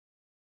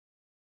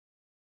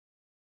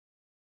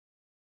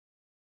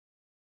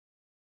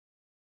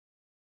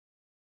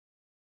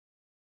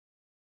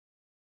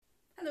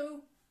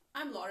Hello,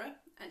 I'm Laura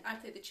and I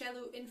play the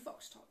cello in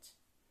Fox-tot.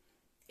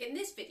 In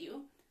this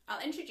video, I'll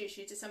introduce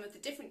you to some of the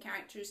different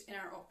characters in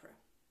our opera.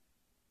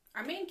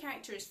 Our main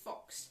character is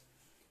Fox,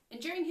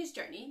 and during his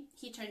journey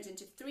he turns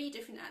into 3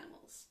 different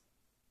animals: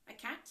 a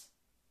cat,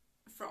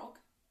 a frog,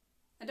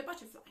 and a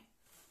butterfly.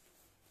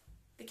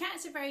 The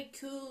cat's a very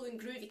cool and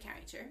groovy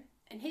character,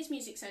 and his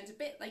music sounds a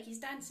bit like he's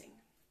dancing.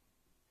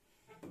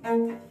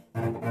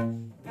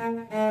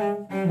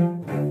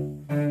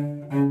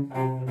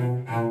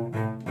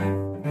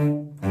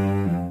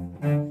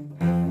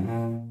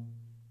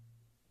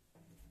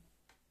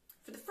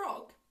 For the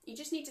frog, you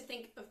just need to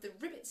think of the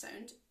ribbit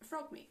sound a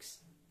frog makes.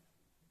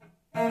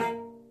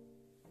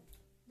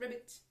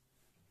 Ribbit.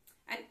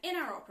 And in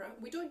our opera,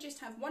 we don't just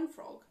have one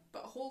frog,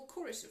 but a whole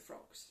chorus of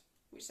frogs,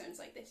 which sounds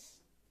like this.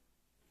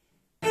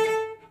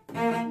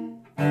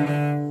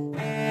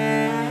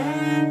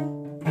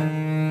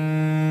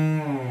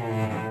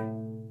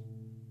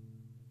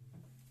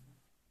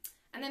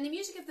 And then the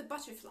music of the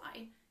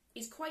butterfly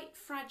is quite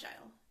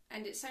fragile,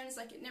 and it sounds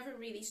like it never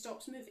really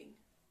stops moving.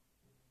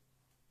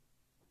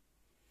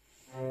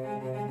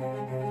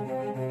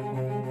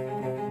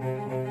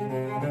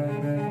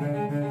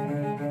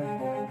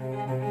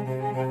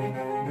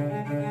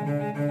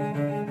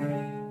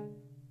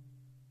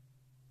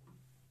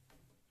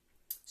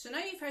 So now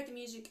you've heard the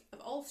music of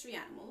all 3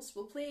 animals,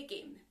 we'll play a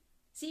game.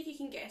 See if you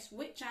can guess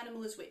which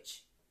animal is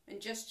which, and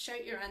just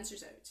shout your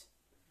answers out.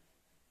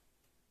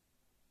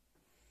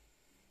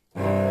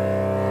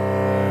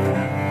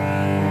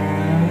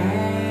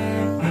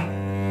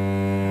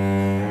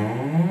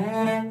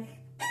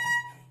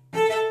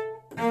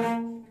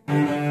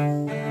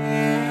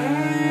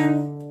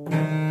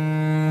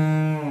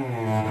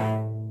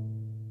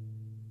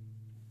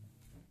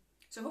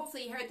 So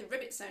hopefully you heard the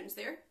ribbit sounds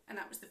there, and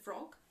that was the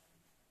frog.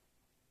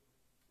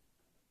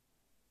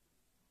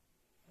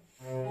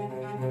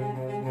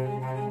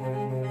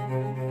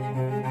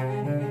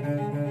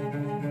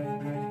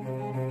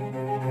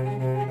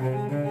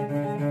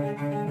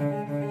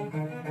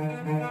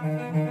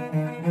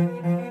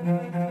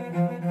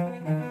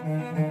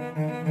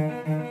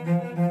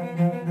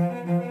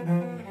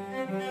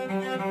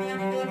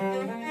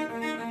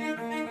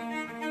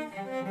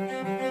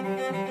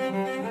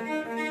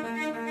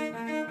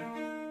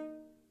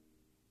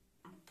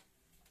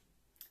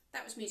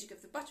 That was music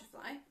of the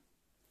butterfly.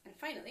 And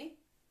finally,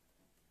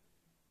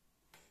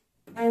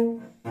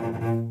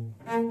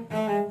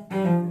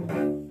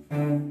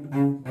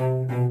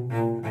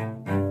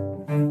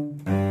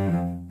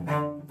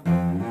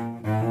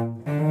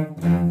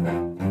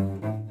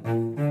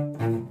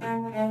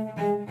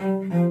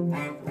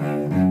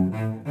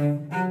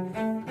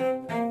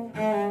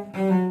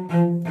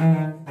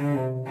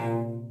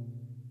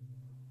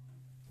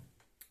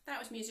 that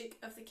was music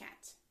of the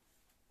cat.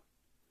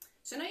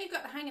 So now you've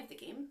got the hang of the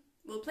game,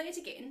 we'll play it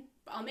again,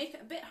 but I'll make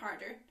it a bit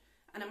harder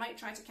and I might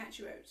try to catch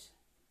you out.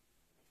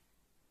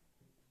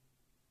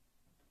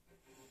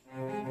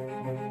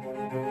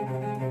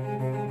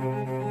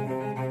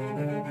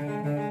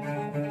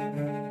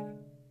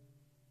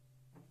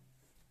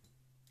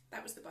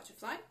 That was the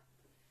butterfly.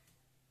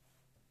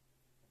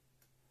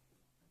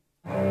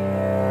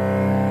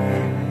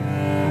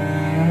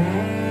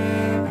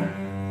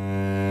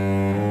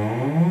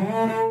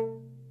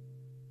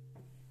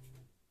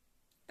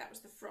 That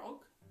was the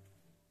frog.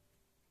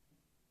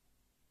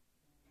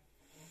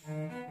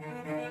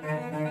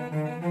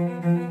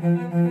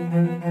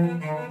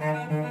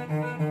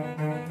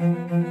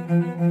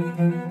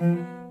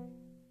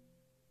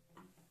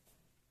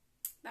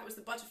 That was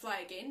the butterfly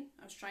again.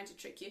 I was trying to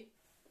trick you.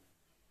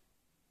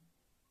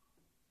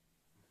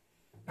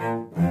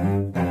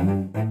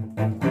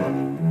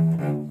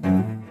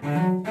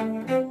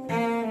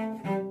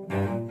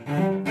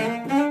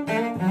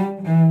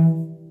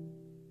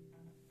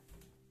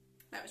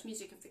 That was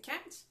music of the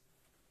cat.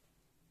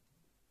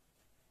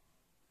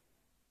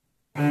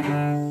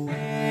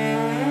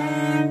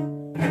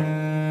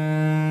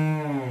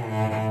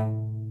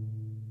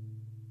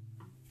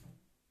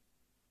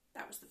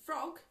 That was the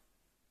frog.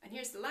 And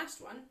here's the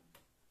last one.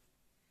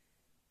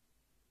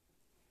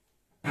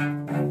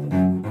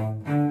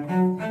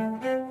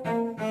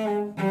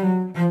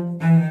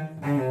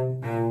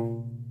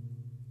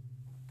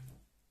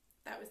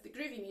 That was the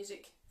groovy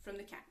music from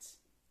the cat.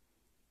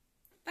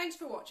 Thanks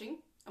for watching,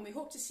 and we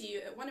hope to see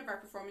you at one of our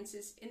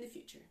performances in the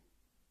future.